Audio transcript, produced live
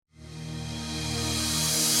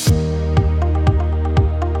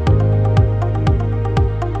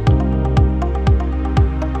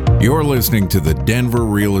You're listening to the Denver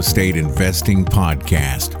Real Estate Investing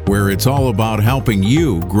Podcast, where it's all about helping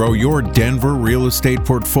you grow your Denver real estate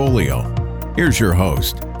portfolio. Here's your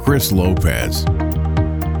host, Chris Lopez.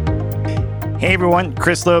 Hey everyone,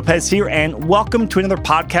 Chris Lopez here, and welcome to another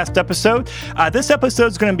podcast episode. This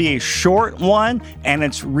episode is going to be a short one, and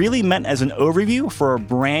it's really meant as an overview for a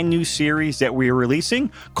brand new series that we are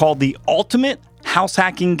releasing called The Ultimate House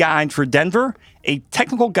Hacking Guide for Denver, a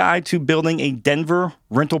technical guide to building a Denver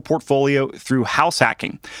rental portfolio through house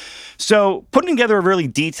hacking. So putting together a really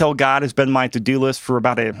detailed guide has been my to-do list for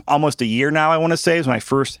about almost a year now, I want to say, is when I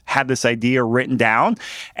first had this idea written down.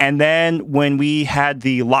 And then when we had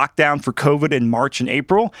the lockdown for COVID in March and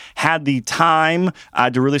April, had the time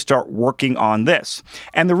to really start working on this.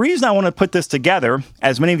 And the reason I want to put this together,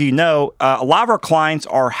 as many of you know, a lot of our clients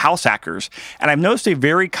are house hackers. And I've noticed a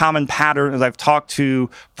very common pattern as I've talked to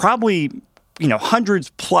probably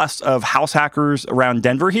hundreds plus of house hackers around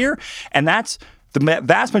Denver here. And that's the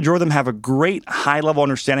vast majority of them have a great high-level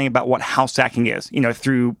understanding about what house hacking is.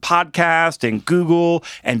 Through podcasts and Google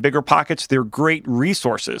and BiggerPockets, they're great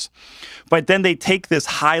resources. But then they take this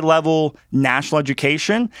high-level national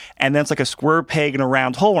education, and then it's like a square peg in a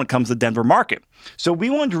round hole when it comes to the Denver market. So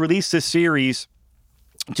we wanted to release this series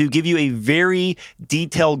to give you a very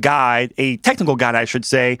detailed guide, a technical guide, I should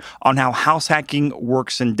say, on how house hacking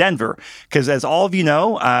works in Denver. Because as all of you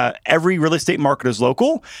know, every real estate market is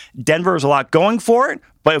local. Denver has a lot going for it.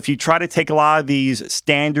 But if you try to take a lot of these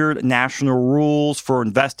standard national rules for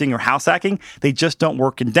investing or house hacking, they just don't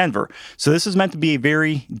work in Denver. So this is meant to be a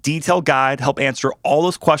very detailed guide, help answer all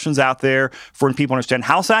those questions out there for when people understand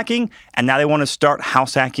house hacking, and now they want to start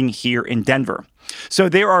house hacking here in Denver. So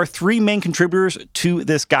there are three main contributors to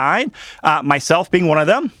this guide, myself being one of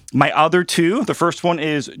them. My other two, the first one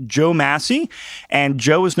is Joe Massey, and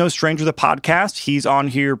Joe is no stranger to the podcast. He's on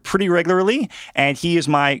here pretty regularly, and he is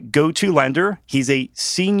my go-to lender. He's a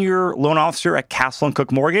senior loan officer at Castle &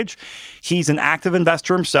 Cooke Mortgage. He's an active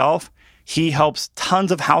investor himself. He helps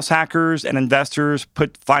tons of house hackers and investors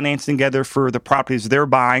put financing together for the properties they're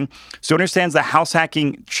buying. So he understands the house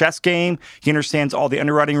hacking chess game. He understands all the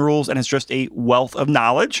underwriting rules and is just a wealth of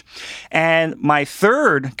knowledge. And my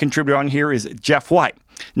third contributor on here is Jeff White.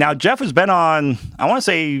 Now, Jeff has been on, I want to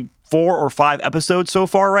say 4 or 5 episodes so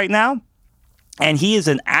far right now. And he is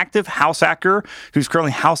an active house hacker who's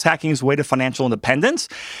currently house hacking his way to financial independence.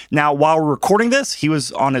 Now, while we're recording this, he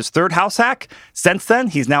was on his 3rd house hack. Since then,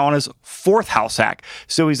 he's now on his 4th house hack.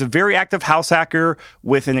 So he's a very active house hacker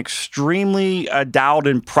with an extremely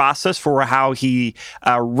dialed-in process for how he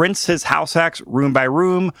rents his house hacks room by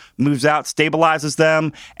room, moves out, stabilizes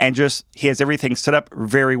them, and just he has everything set up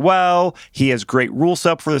very well. He has great rule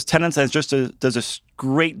set up for his tenants and just does a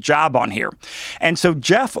great job on here. And so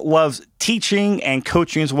Jeff loves teaching and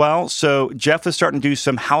coaching as well. So Jeff is starting to do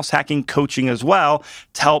some house hacking coaching as well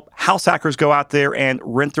to help house hackers go out there and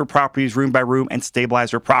rent their properties room by room and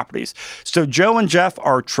stabilize their properties. So Joe and Jeff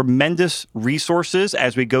are tremendous resources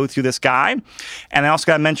as we go through this guide. And I also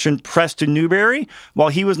got to mention Preston Newberry. While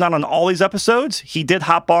he was not on all these episodes, he did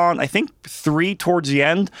hop on, I think 3 towards the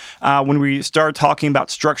end when we started talking about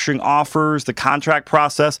structuring offers, the contract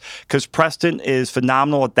process, because Preston is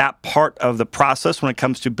phenomenal at that part of the process when it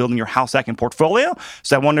comes to building your house hacking portfolio.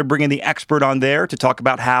 So I wanted to bring in the expert on there to talk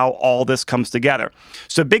about how all this comes together.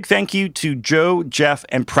 So big thank you to Joe, Jeff,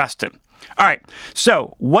 and Preston. All right,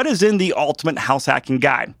 so what is in the Ultimate House Hacking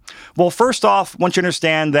Guide? Well, first off, I want you to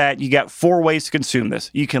understand that you got 4 ways to consume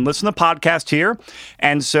this. You can listen to the podcast here,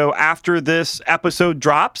 and so after this episode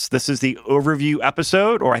drops, this is the overview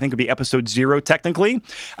episode, or I think it would be episode 0 technically.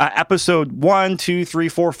 Episode 1, 2, 3,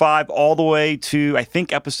 4, 5, all the way to, I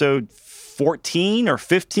think, episode 14 or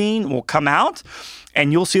 15 will come out.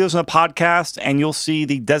 And you'll see those on the podcast, and you'll see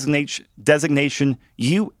the designation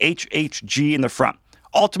UHHG in the front.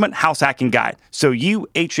 Ultimate House Hacking Guide. So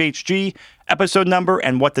UHHG, episode number,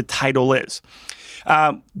 and what the title is.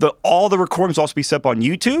 All the recordings will also be set up on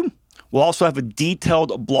YouTube. We'll also have a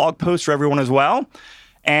detailed blog post for everyone as well.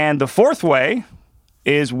 And the 4th way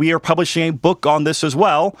is we are publishing a book on this as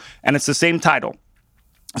well, and it's the same title.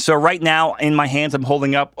 So right now in my hands, I'm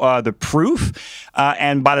holding up the proof.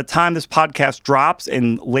 And by the time this podcast drops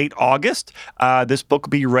in late August, this book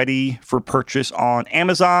will be ready for purchase on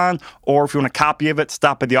Amazon. Or if you want a copy of it,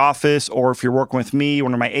 stop at the office. Or if you're working with me,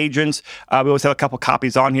 one of my agents, we always have a couple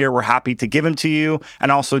copies on here. We're happy to give them to you. And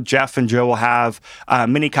also Jeff and Joe will have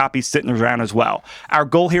many copies sitting around as well. Our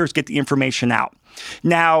goal here is to get the information out.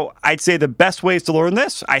 Now, I'd say the best ways to learn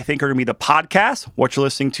this, I think, are going to be the podcast, what you're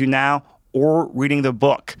listening to now, or reading the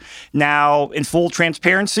book. Now, in full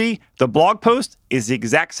transparency, the blog post is the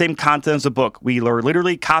exact same content as the book. We are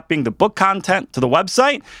literally copying the book content to the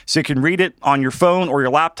website so you can read it on your phone or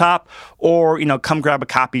your laptop, or come grab a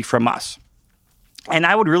copy from us. And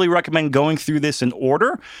I would really recommend going through this in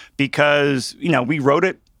order because, we wrote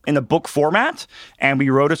it in a book format, and we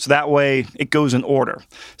wrote it so that way it goes in order.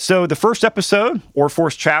 So the first episode, or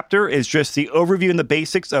first chapter, is just the overview and the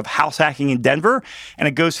basics of house hacking in Denver, and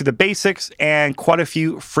it goes through the basics and quite a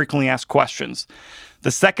few frequently asked questions. The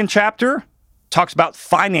second chapter talks about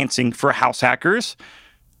financing for house hackers.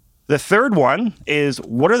 The third one is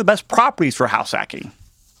what are the best properties for house hacking?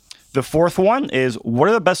 The fourth one is what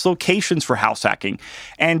are the best locations for house hacking?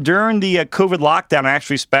 And during the COVID lockdown, I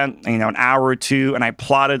actually spent an hour or two and I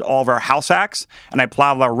plotted all of our house hacks and I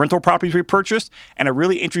plotted our rental properties we purchased. And a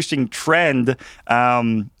really interesting trend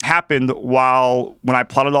happened when I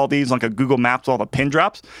plotted all these, like a Google Maps, all the pin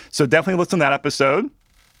drops. So definitely listen to that episode.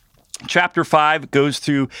 Chapter 5 goes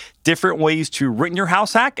through different ways to rent your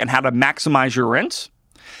house hack and how to maximize your rents.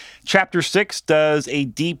 Chapter 6 does a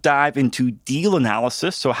deep dive into deal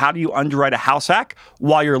analysis. So how do you underwrite a house hack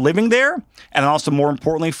while you're living there? And also, more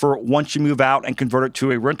importantly, for once you move out and convert it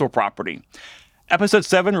to a rental property. Episode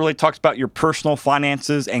 7 really talks about your personal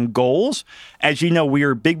finances and goals. As you know, we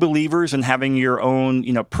are big believers in having your own,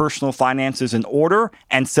 personal finances in order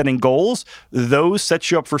and setting goals. Those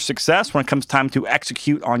set you up for success when it comes time to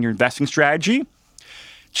execute on your investing strategy.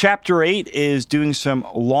 Chapter 8 is doing some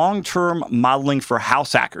long-term modeling for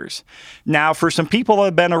house hackers. Now, for some people that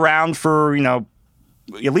have been around for, at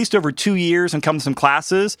least over 2 years and come to some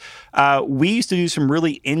classes, we used to do some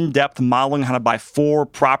really in-depth modeling on how to buy 4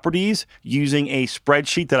 properties using a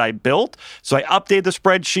spreadsheet that I built. So I updated the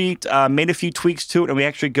spreadsheet, made a few tweaks to it, and we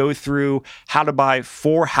actually go through how to buy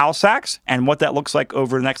 4 house hacks and what that looks like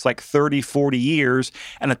over the next 30, 40 years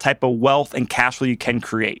and the type of wealth and cash flow you can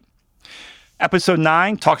create. Episode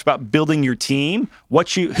 9 talks about building your team,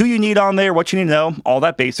 who you need on there, what you need to know, all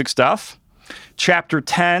that basic stuff. Chapter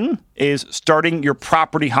 10 is starting your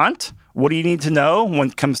property hunt. What do you need to know when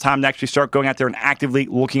it comes time to actually start going out there and actively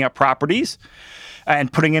looking at properties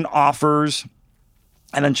and putting in offers?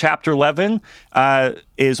 And then chapter 11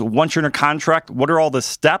 is once you're under contract, what are all the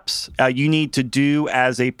steps you need to do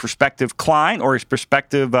as a prospective client or a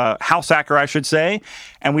prospective house hacker, I should say.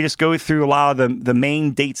 And we just go through a lot of the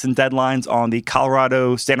main dates and deadlines on the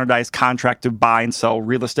Colorado Standardized Contract to Buy and Sell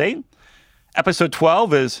Real Estate. Episode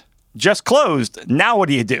 12 is just closed. Now what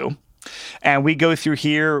do you do? And we go through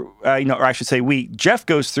here, or I should say Jeff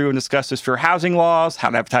goes through and discusses fair housing laws, how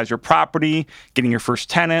to advertise your property, getting your first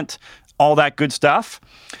tenant, all that good stuff.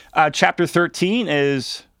 Chapter 13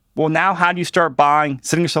 is, now how do you start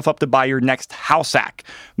setting yourself up to buy your next house hack?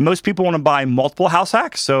 Most people want to buy multiple house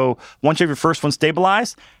hacks. So once you have your first one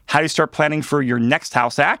stabilized, how do you start planning for your next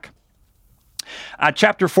house hack?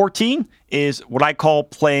 Chapter 14 is what I call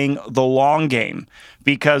playing the long game,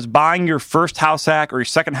 because buying your first house hack or your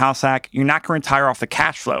second house hack, you're not going to retire off the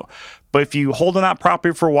cash flow. But if you hold on that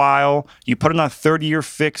property for a while, you put it on a 30-year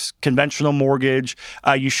fixed conventional mortgage,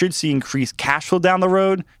 you should see increased cash flow down the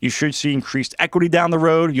road. You should see increased equity down the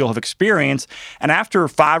road. You'll have experience. And after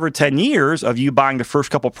 5 or 10 years of you buying the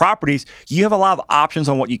first couple properties, you have a lot of options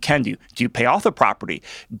on what you can do. Do you pay off the property?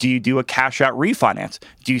 Do you do a cash out refinance?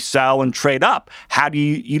 Do you sell and trade up? How do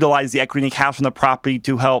you utilize the equity and cash from the property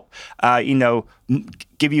to help,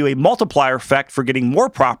 give you a multiplier effect for getting more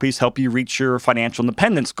properties, help you reach your financial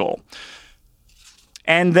independence goal?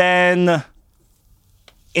 And then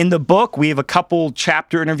in the book, we have a couple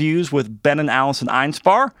chapter interviews with Ben and Allison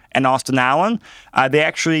Einspar and Austin Allen. They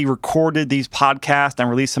actually recorded these podcasts and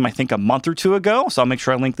released them, I think, a month or two ago. So I'll make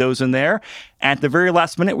sure I link those in there. And at the very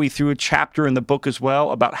last minute, we threw a chapter in the book as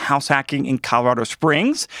well about house hacking in Colorado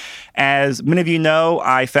Springs. As many of you know,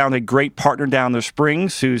 I found a great partner down in the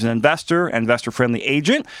Springs who's an investor-friendly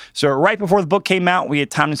agent. So right before the book came out, we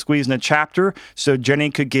had time to squeeze in a chapter so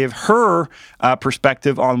Jenny could give her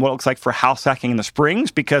perspective on what it looks like for house hacking in the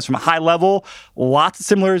Springs, because from a high level, lots of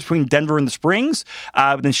similarities between Denver and the Springs.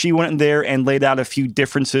 But then she went in there and laid out a few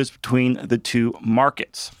differences between the two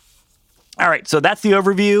markets. All right, so that's the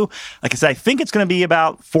overview. Like I said, I think it's going to be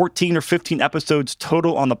about 14 or 15 episodes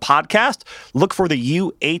total on the podcast. Look for the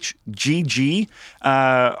UHGG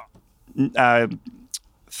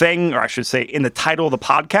thing, or I should say, in the title of the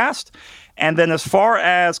podcast. And then as far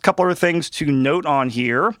as a couple other things to note on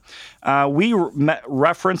here, we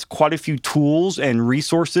reference quite a few tools and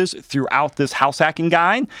resources throughout this house hacking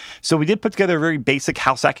guide. So we did put together a very basic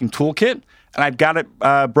house hacking toolkit, and I've got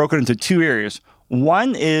it broken into 2 areas.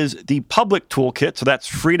 One is the public toolkit, so that's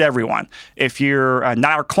free to everyone. If you're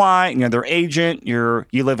not our client, you're their agent, you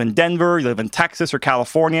live in Denver, you live in Texas or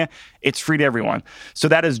California, it's free to everyone. So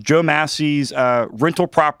that is Joe Massey's rental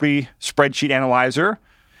property spreadsheet analyzer.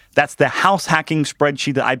 That's the house hacking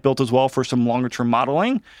spreadsheet that I built as well for some longer term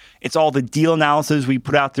modeling. It's all the deal analysis we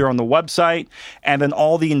put out there on the website, and then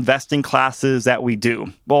all the investing classes that we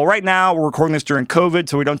do. Well, right now we're recording this during COVID,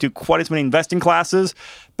 so we don't do quite as many investing classes,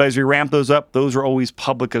 but as we ramp those up, those are always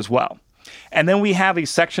public as well. And then we have a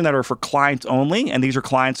section that are for clients only, and these are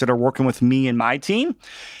clients that are working with me and my team.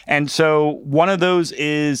 And so one of those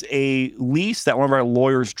is a lease that one of our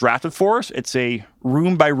lawyers drafted for us. It's a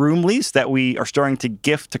room-by-room lease that we are starting to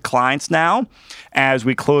gift to clients now as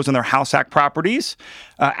we close on their house hack properties.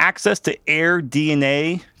 Access to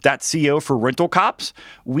AirDNA.co for rental comps.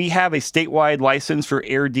 We have a statewide license for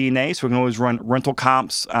AirDNA, so we can always run rental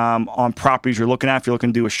comps on properties you're looking at if you're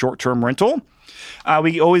looking to do a short-term rental.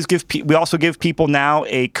 We also give people now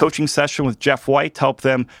a coaching session with Jeff White to help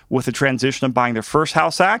them with the transition of buying their first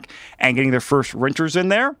house hack and getting their first renters in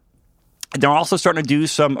there. And they're also starting to do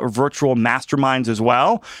some virtual masterminds as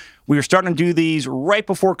well. We were starting to do these right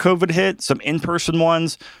before COVID hit, some in-person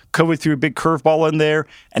ones. COVID threw a big curveball in there,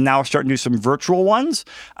 and now we're starting to do some virtual ones.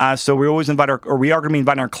 So we always we are going to be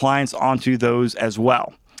inviting our clients onto those as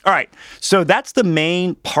well. All right, so that's the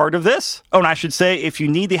main part of this. Oh, and I should say, if you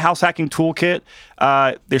need the house hacking toolkit,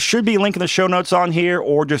 there should be a link in the show notes on here,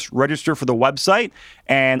 or just register for the website.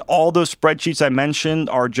 And all those spreadsheets I mentioned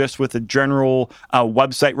are just with the general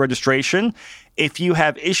website registration. If you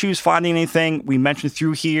have issues finding anything we mentioned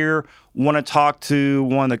through here, want to talk to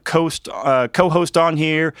one of the co-hosts on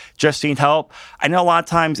here, just need help. I know a lot of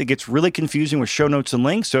times it gets really confusing with show notes and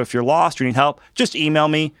links, so if you're lost or need help, just email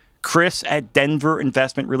me.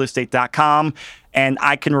 Chris@denverinvestmentrealestate.com, and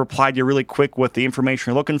I can reply to you really quick with the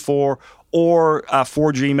information you're looking for, or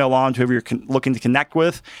forward your email on to whoever you're looking to connect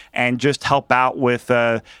with, and just help out with,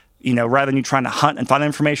 rather than you trying to hunt and find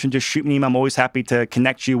information, just shoot me an email. I'm always happy to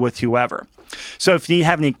connect you with whoever. So if you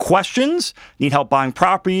have any questions, need help buying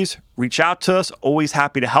properties, reach out to us. Always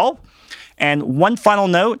happy to help. And one final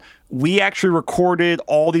note, we actually recorded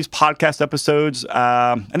all these podcast episodes,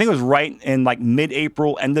 I think it was right in like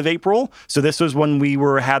mid-April, end of April. So this was when we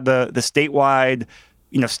had the statewide,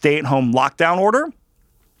 stay-at-home lockdown order.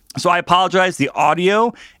 So I apologize. The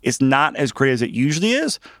audio is not as great as it usually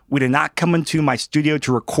is. We did not come into my studio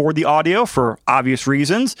to record the audio for obvious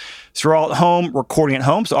reasons. So we're all at home, recording at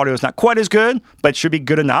home. So audio is not quite as good, but it should be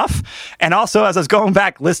good enough. And also, as I was going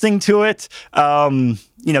back, listening to it,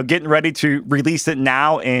 getting ready to release it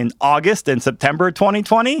now in August and September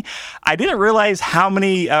 2020, I didn't realize how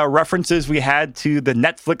many references we had to the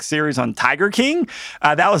Netflix series on Tiger King.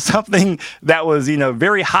 That was something that was,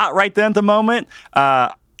 very hot right then at the moment.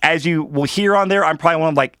 As you will hear on there, I'm probably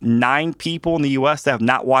one of 9 people in the U.S. that have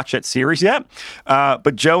not watched that series yet.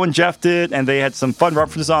 But Joe and Jeff did, and they had some fun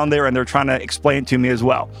references on there, and they're trying to explain it to me as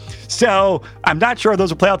well. So I'm not sure if those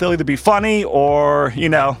will play out. They'll either be funny or,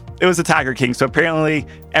 it was the Tiger King. So apparently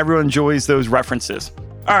everyone enjoys those references.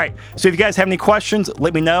 All right. So if you guys have any questions,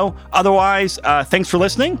 let me know. Otherwise, thanks for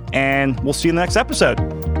listening, and we'll see you in the next episode.